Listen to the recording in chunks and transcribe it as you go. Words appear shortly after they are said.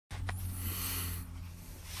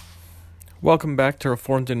Welcome back to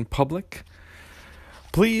Reformed in Public.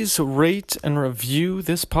 Please rate and review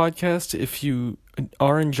this podcast if you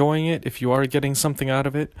are enjoying it, if you are getting something out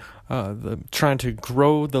of it. Trying to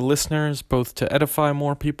grow the listeners, both to edify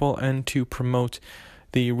more people and to promote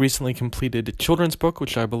the recently completed children's book,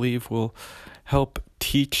 which I believe will help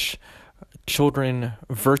teach children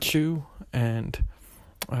virtue and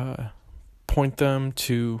point them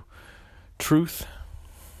to truth.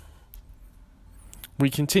 We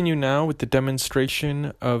continue now with the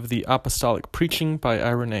demonstration of the apostolic preaching by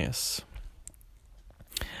Irenaeus.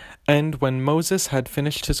 And when Moses had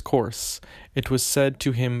finished his course, it was said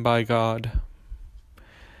to him by God,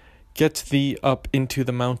 "Get thee up into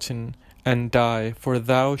the mountain, and die, for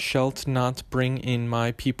thou shalt not bring in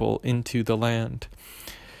my people into the land."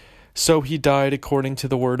 So he died according to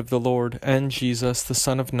the word of the Lord, and Jesus, the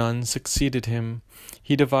son of Nun, succeeded him.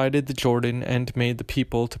 He divided the Jordan, and made the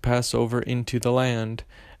people to pass over into the land.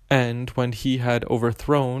 And when he had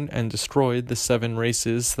overthrown and destroyed the 7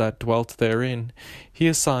 races that dwelt therein, he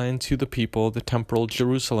assigned to the people the temporal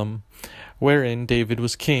Jerusalem, wherein David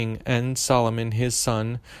was king, and Solomon his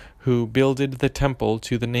son, who builded the temple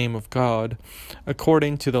to the name of God,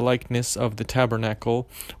 according to the likeness of the tabernacle,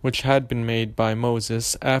 which had been made by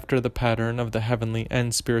Moses, after the pattern of the heavenly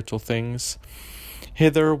and spiritual things.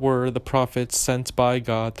 Hither were the prophets sent by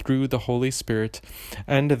God through the Holy Spirit,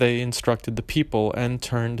 and they instructed the people, and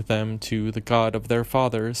turned them to the God of their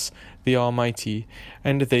fathers, the Almighty,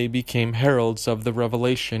 and they became heralds of the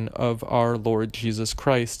revelation of our Lord Jesus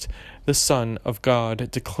Christ, the Son of God,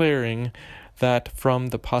 declaring that from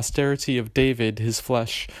the posterity of David his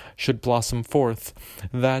flesh should blossom forth,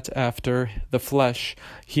 that after the flesh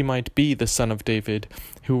he might be the son of David,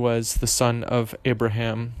 who was the son of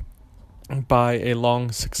Abraham by a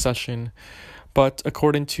long succession, but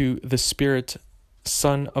according to the Spirit,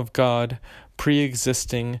 Son of God,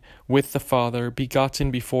 pre-existing with the Father,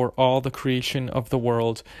 begotten before all the creation of the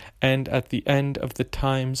world, and at the end of the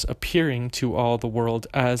times appearing to all the world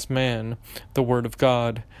as man, the Word of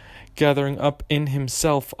God, gathering up in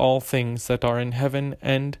himself all things that are in heaven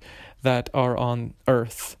and that are on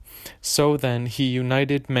earth. So then he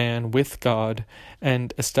united man with God,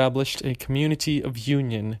 and established a community of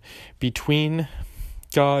union between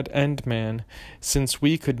God and man, since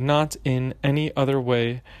we could not in any other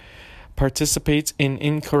way participate in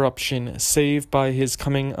incorruption, save by his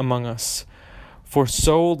coming among us. For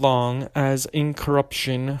so long as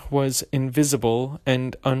incorruption was invisible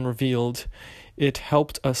and unrevealed, it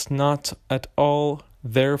helped us not at all,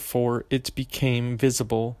 therefore it became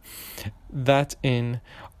visible, that in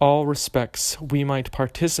all respects we might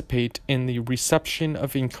participate in the reception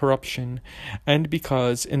of incorruption, and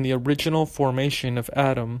because in the original formation of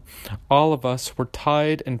Adam all of us were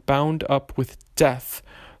tied and bound up with death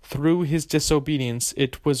through his disobedience,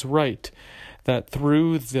 it was right that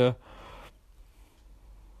through the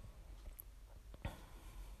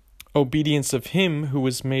obedience of him who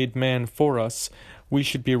was made man for us, we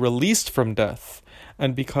should be released from death.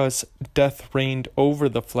 And because death reigned over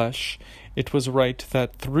the flesh, it was right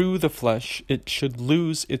that through the flesh it should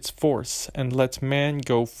lose its force, and let man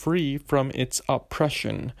go free from its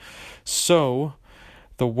oppression. So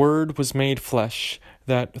the Word was made flesh,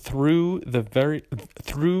 that through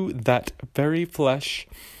that very flesh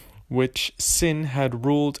which sin had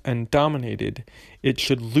ruled and dominated, it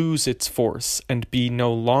should lose its force and be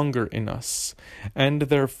no longer in us. And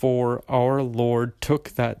therefore our Lord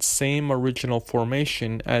took that same original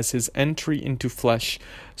formation as his entry into flesh,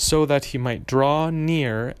 so that he might draw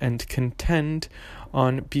near and contend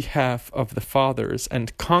on behalf of the fathers,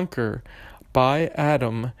 and conquer by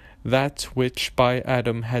Adam that which by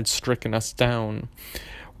Adam had stricken us down.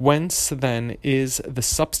 Whence then is the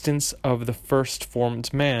substance of the first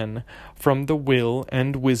formed man, from the will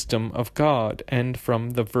and wisdom of God, and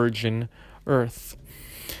from the virgin earth.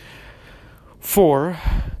 For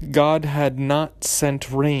God had not sent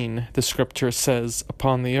rain, the Scripture says,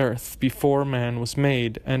 upon the earth before man was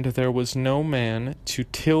made, and there was no man to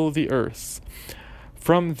till the earth.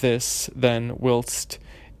 From this, then, whilst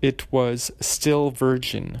it was still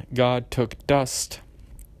virgin, God took dust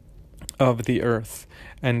of the earth,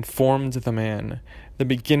 and formed the man, the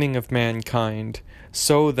beginning of mankind.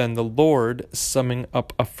 So then the Lord, summing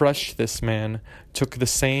up afresh this man, took the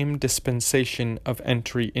same dispensation of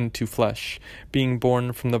entry into flesh, being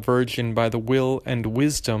born from the Virgin by the will and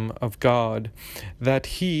wisdom of God, that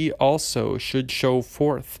he also should show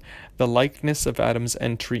forth the likeness of Adam's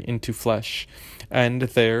entry into flesh, and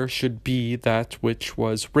there should be that which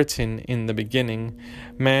was written in the beginning,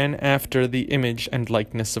 man after the image and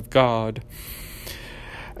likeness of God.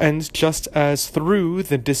 And just as through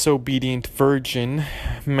the disobedient virgin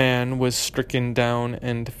man was stricken down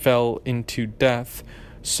and fell into death,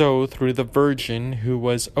 so through the virgin who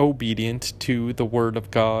was obedient to the word of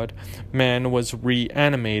God, man was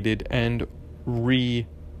reanimated and received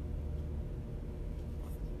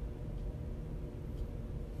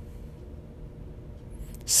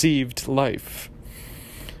life.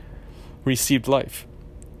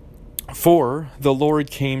 For the Lord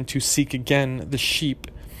came to seek again the sheep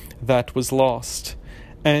that was lost,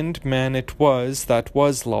 and man it was that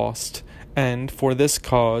was lost, and for this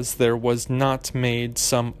cause there was not made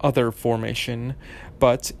some other formation,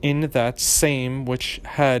 but in that same which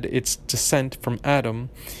had its descent from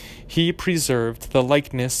Adam, he preserved the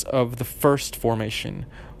likeness of the first formation.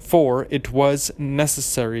 For it was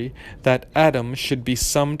necessary that Adam should be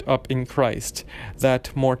summed up in Christ,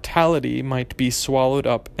 that mortality might be swallowed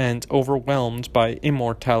up and overwhelmed by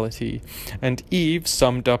immortality, and Eve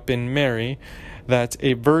summed up in Mary, that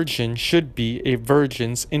a virgin should be a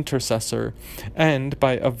virgin's intercessor, and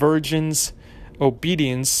by a virgin's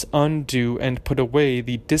obedience undo and put away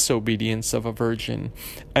the disobedience of a virgin.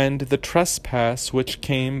 And the trespass which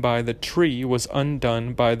came by the tree was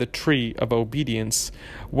undone by the tree of obedience,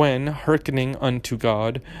 when, hearkening unto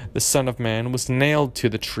God, the Son of Man was nailed to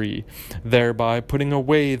the tree, thereby putting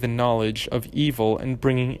away the knowledge of evil and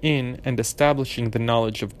bringing in and establishing the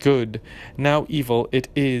knowledge of good. Now evil it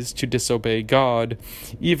is to disobey God,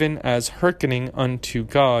 even as hearkening unto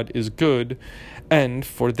God is good. And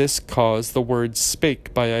for this cause the words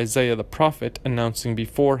spake by Isaiah the prophet, announcing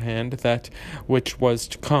beforehand that which was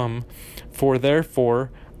to come. For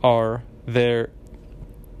therefore are they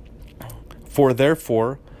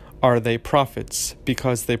prophets,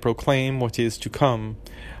 because they proclaim what is to come.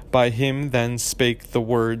 By him then spake the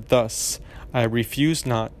word thus, I refuse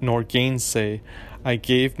not, nor gainsay. I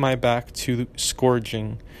gave my back to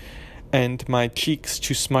scourging, and my cheeks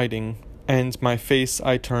to smiting, and my face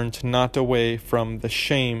I turned not away from the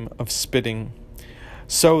shame of spitting.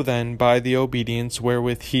 So then, by the obedience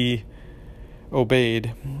wherewith he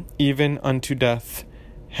obeyed, even unto death,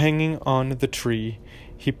 hanging on the tree,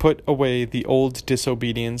 he put away the old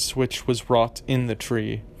disobedience which was wrought in the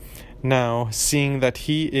tree. Now, seeing that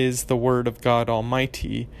he is the Word of God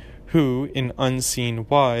Almighty, who, in unseen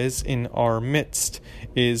wise in our midst,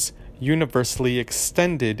 is universally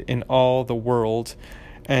extended in all the world,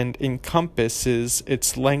 and encompasses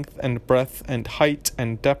its length and breadth and height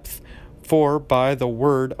and depth, for by the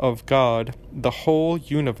word of God the whole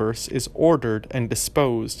universe is ordered and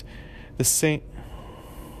disposed. The same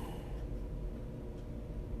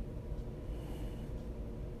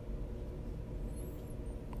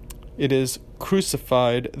it is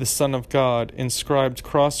crucified, the Son of God, inscribed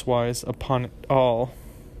crosswise upon it all.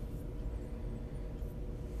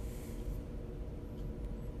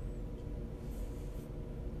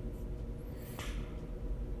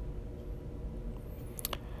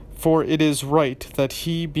 For it is right that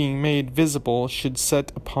he, being made visible, should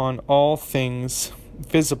set upon all things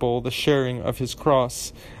visible the sharing of his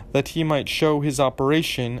cross, that he might show his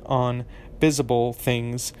operation on visible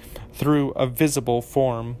things through a visible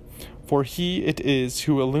form. For he it is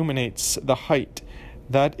who illuminates the height,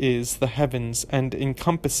 that is, the heavens, and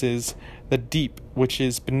encompasses the deep which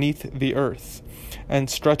is beneath the earth, and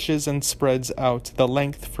stretches and spreads out the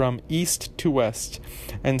length from east to west,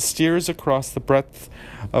 and steers across the breadth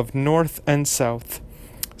of north and south,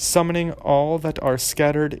 summoning all that are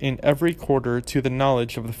scattered in every quarter to the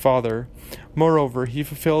knowledge of the Father. Moreover, he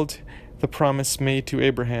fulfilled the promise made to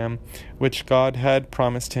Abraham, which God had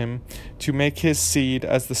promised him, to make his seed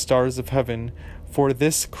as the stars of heaven. For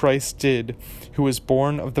this Christ did, who was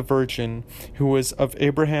born of the Virgin, who was of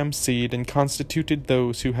Abraham's seed, and constituted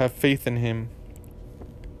those who have faith in him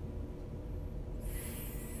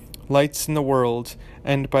lights in the world,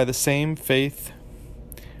 and by the same faith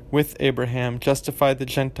with Abraham justified the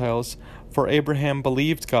Gentiles. For Abraham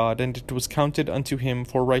believed God, and it was counted unto him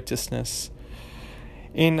for righteousness.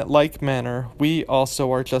 In like manner we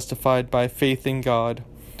also are justified by faith in God,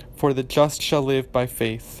 for the just shall live by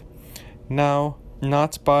faith. Now,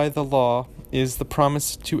 not by the law is the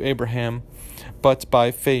promise to Abraham, but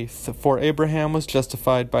by faith. For Abraham was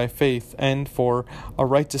justified by faith, and for a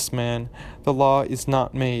righteous man the law is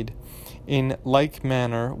not made. In like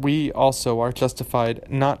manner we also are justified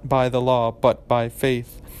not by the law, but by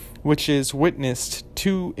faith, which is witnessed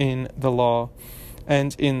to in the law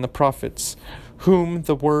and in the prophets, whom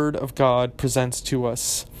the word of God presents to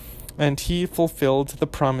us. And he fulfilled the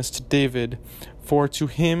promise to David, for to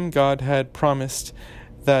him God had promised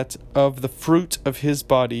that of the fruit of his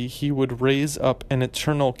body he would raise up an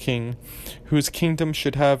eternal king, whose kingdom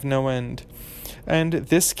should have no end. And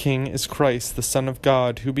this King is Christ, the Son of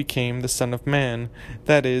God, who became the Son of Man,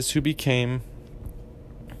 that is, who became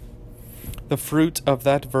the fruit of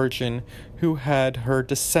that virgin who had her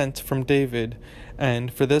descent from David.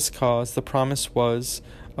 And for this cause the promise was,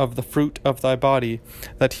 of the fruit of thy body,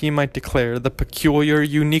 that he might declare the peculiar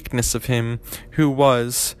uniqueness of him who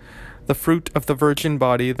was the fruit of the virgin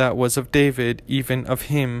body that was of David, even of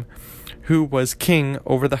him who was king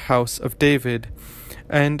over the house of David,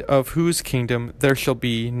 and of whose kingdom there shall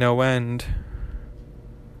be no end.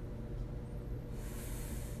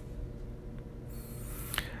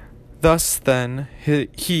 Thus then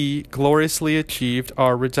he gloriously achieved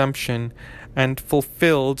our redemption, and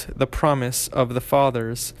fulfilled the promise of the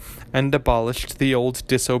fathers, and abolished the old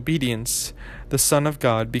disobedience. The Son of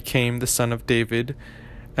God became the Son of David,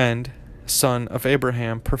 and son of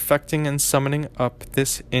Abraham, perfecting and summoning up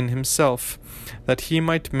this in himself, that he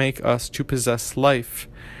might make us to possess life.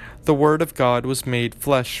 The Word of God was made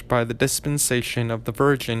flesh by the dispensation of the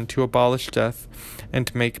Virgin to abolish death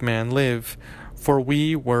and make man live. For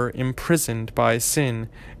we were imprisoned by sin,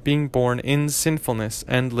 being born in sinfulness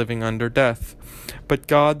and living under death. But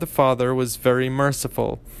God the Father was very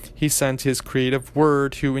merciful. He sent his creative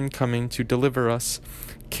Word, who in coming to deliver us,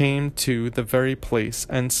 came to the very place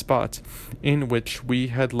and spot in which we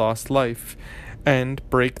had lost life, and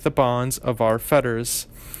brake the bonds of our fetters.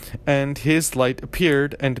 And his light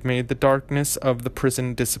appeared, and made the darkness of the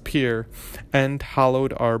prison disappear, and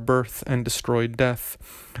hallowed our birth, and destroyed death,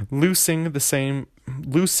 loosing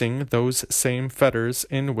those same fetters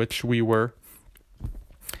in which we were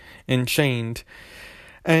enchained.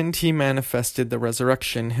 And he manifested the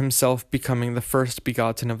resurrection, himself becoming the first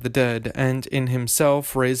begotten of the dead, and in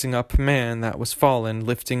himself raising up man that was fallen,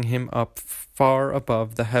 lifting him up far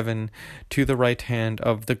above the heaven to the right hand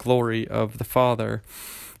of the glory of the Father,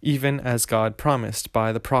 even as God promised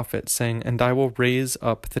by the prophet, saying, And I will raise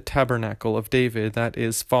up the tabernacle of David that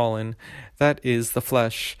is fallen, that is the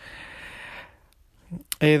flesh,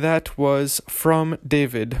 that was from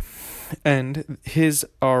David, and his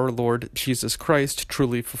our Lord Jesus Christ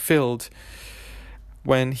truly fulfilled,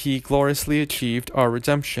 when he gloriously achieved our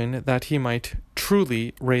redemption, that he might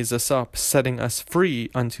truly raise us up, setting us free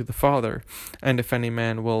unto the Father. And if any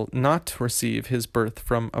man will not receive his birth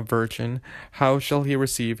from a virgin, how shall he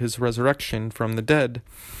receive his resurrection from the dead?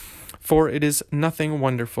 For it is nothing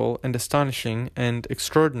wonderful and astonishing and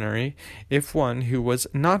extraordinary, if one who was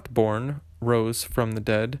not born rose from the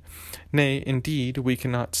dead. Nay, indeed, we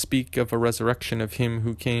cannot speak of a resurrection of him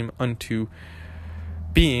who came unto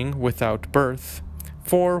being without birth.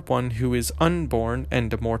 For one who is unborn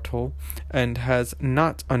and immortal, and has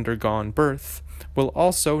not undergone birth, will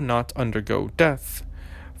also not undergo death.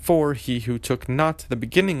 For he who took not the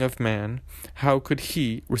beginning of man, how could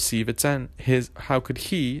he receive its end? How could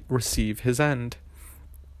he receive his end?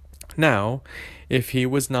 Now, if he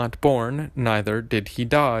was not born, neither did he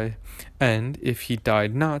die. And if he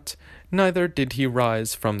died not, neither did he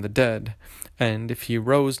rise from the dead. And if he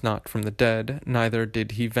rose not from the dead, neither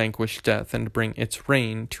did he vanquish death and bring its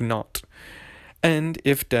reign to naught. And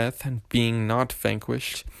if death, being not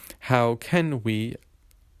vanquished, how can we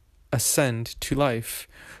ascend to life,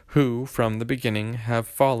 who from the beginning have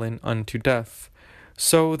fallen unto death?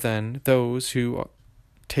 So then those who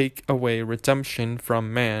take away redemption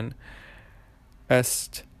from man,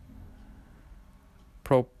 est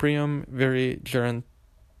proprium viri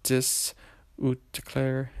gerentis ut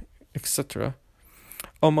declare, etc.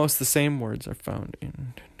 Almost the same words are found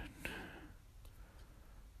in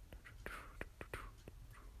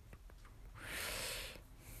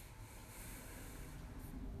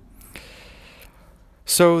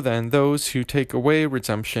So then those who take away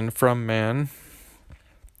redemption from man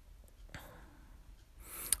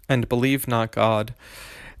and believe not God,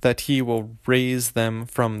 that he will raise them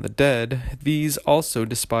from the dead, these also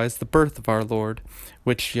despise the birth of our Lord,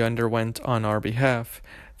 which he underwent on our behalf,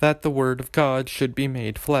 that the word of God should be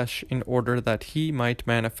made flesh, in order that he might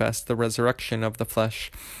manifest the resurrection of the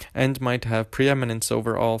flesh, and might have preeminence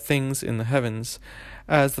over all things in the heavens,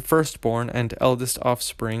 as the firstborn and eldest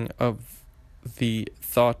offspring of the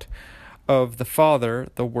thought of the Father,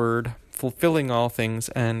 the Word, fulfilling all things,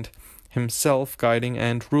 and himself guiding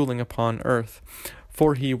and ruling upon earth.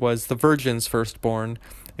 For he was the Virgin's firstborn,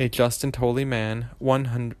 a just and holy man,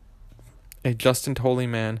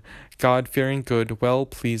 God-fearing good,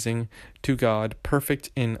 well-pleasing to God, perfect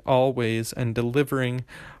in all ways, and delivering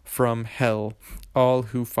from hell all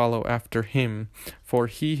who follow after him. For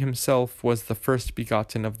he himself was the first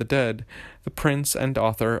begotten of the dead, the prince and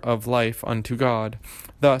author of life unto God.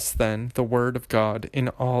 Thus then the word of God in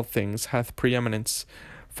all things hath preeminence,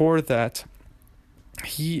 for that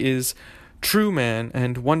he is true man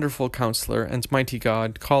and wonderful counselor and mighty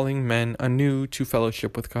God, calling men anew to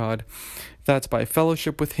fellowship with God, that by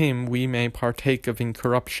fellowship with him we may partake of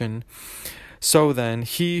incorruption. So then,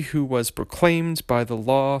 he who was proclaimed by the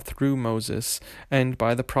law through Moses, and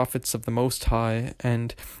by the prophets of the Most High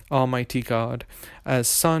and Almighty God, as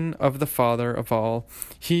Son of the Father of all,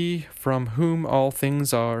 he from whom all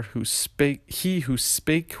things are, he who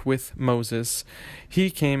spake with Moses,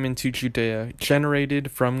 he came into Judea,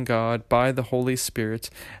 generated from God by the Holy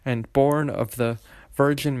Spirit, and born of the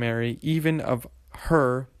Virgin Mary, even of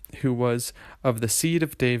her who was of the seed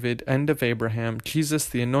of David and of Abraham, Jesus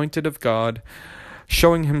the anointed of God,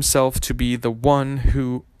 showing himself to be the one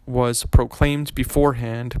who was proclaimed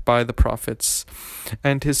beforehand by the prophets.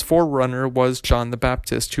 And his forerunner was John the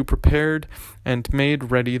Baptist, who prepared and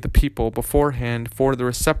made ready the people beforehand for the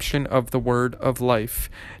reception of the word of life,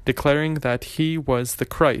 declaring that he was the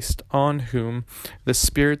Christ, on whom the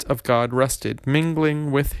Spirit of God rested,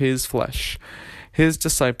 mingling with his flesh. His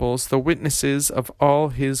disciples, the witnesses of all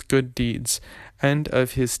his good deeds, and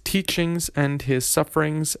of his teachings, and his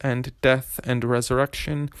sufferings, and death, and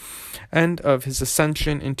resurrection, and of his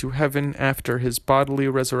ascension into heaven after his bodily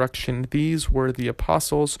resurrection, these were the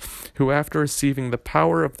apostles, who after receiving the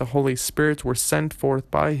power of the Holy Spirit were sent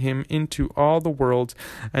forth by him into all the world,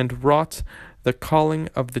 and wrought the calling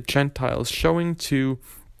of the Gentiles, showing to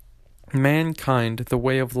mankind the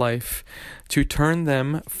way of life, to turn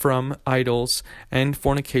them from idols and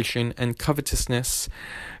fornication and covetousness,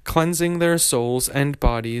 cleansing their souls and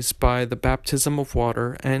bodies by the baptism of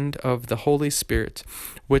water and of the Holy Spirit,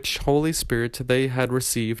 which Holy Spirit they had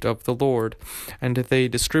received of the Lord, and they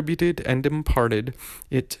distributed and imparted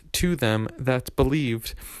it to them that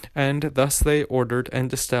believed, and thus they ordered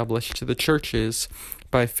and established the churches.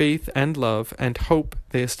 By faith and love and hope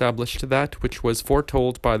they established that which was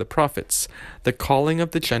foretold by the prophets, the calling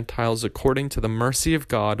of the Gentiles according to the mercy of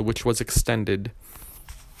God which was extended.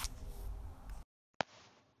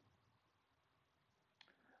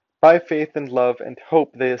 By faith and love and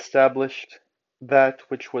hope they established that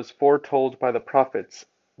which was foretold by the prophets,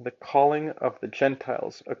 the calling of the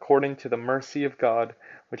Gentiles according to the mercy of God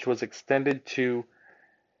which was extended to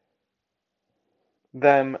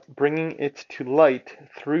them, bringing it to light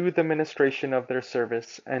through the ministration of their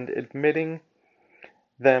service, and admitting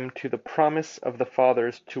them to the promise of the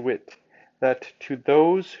fathers, to wit, that to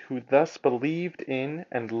those who thus believed in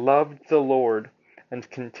and loved the Lord, and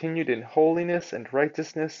continued in holiness and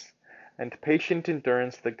righteousness and patient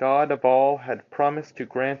endurance, the God of all had promised to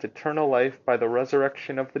grant eternal life by the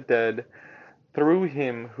resurrection of the dead, through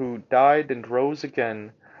him who died and rose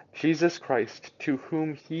again, Jesus Christ, to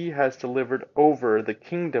whom he has delivered over the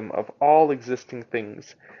kingdom of all existing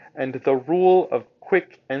things, and the rule of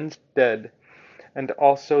quick and dead, and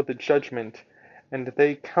also the judgment. And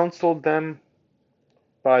they counseled them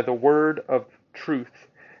by the word of truth,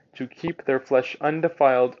 to keep their flesh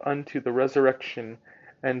undefiled unto the resurrection,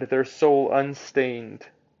 and their soul unstained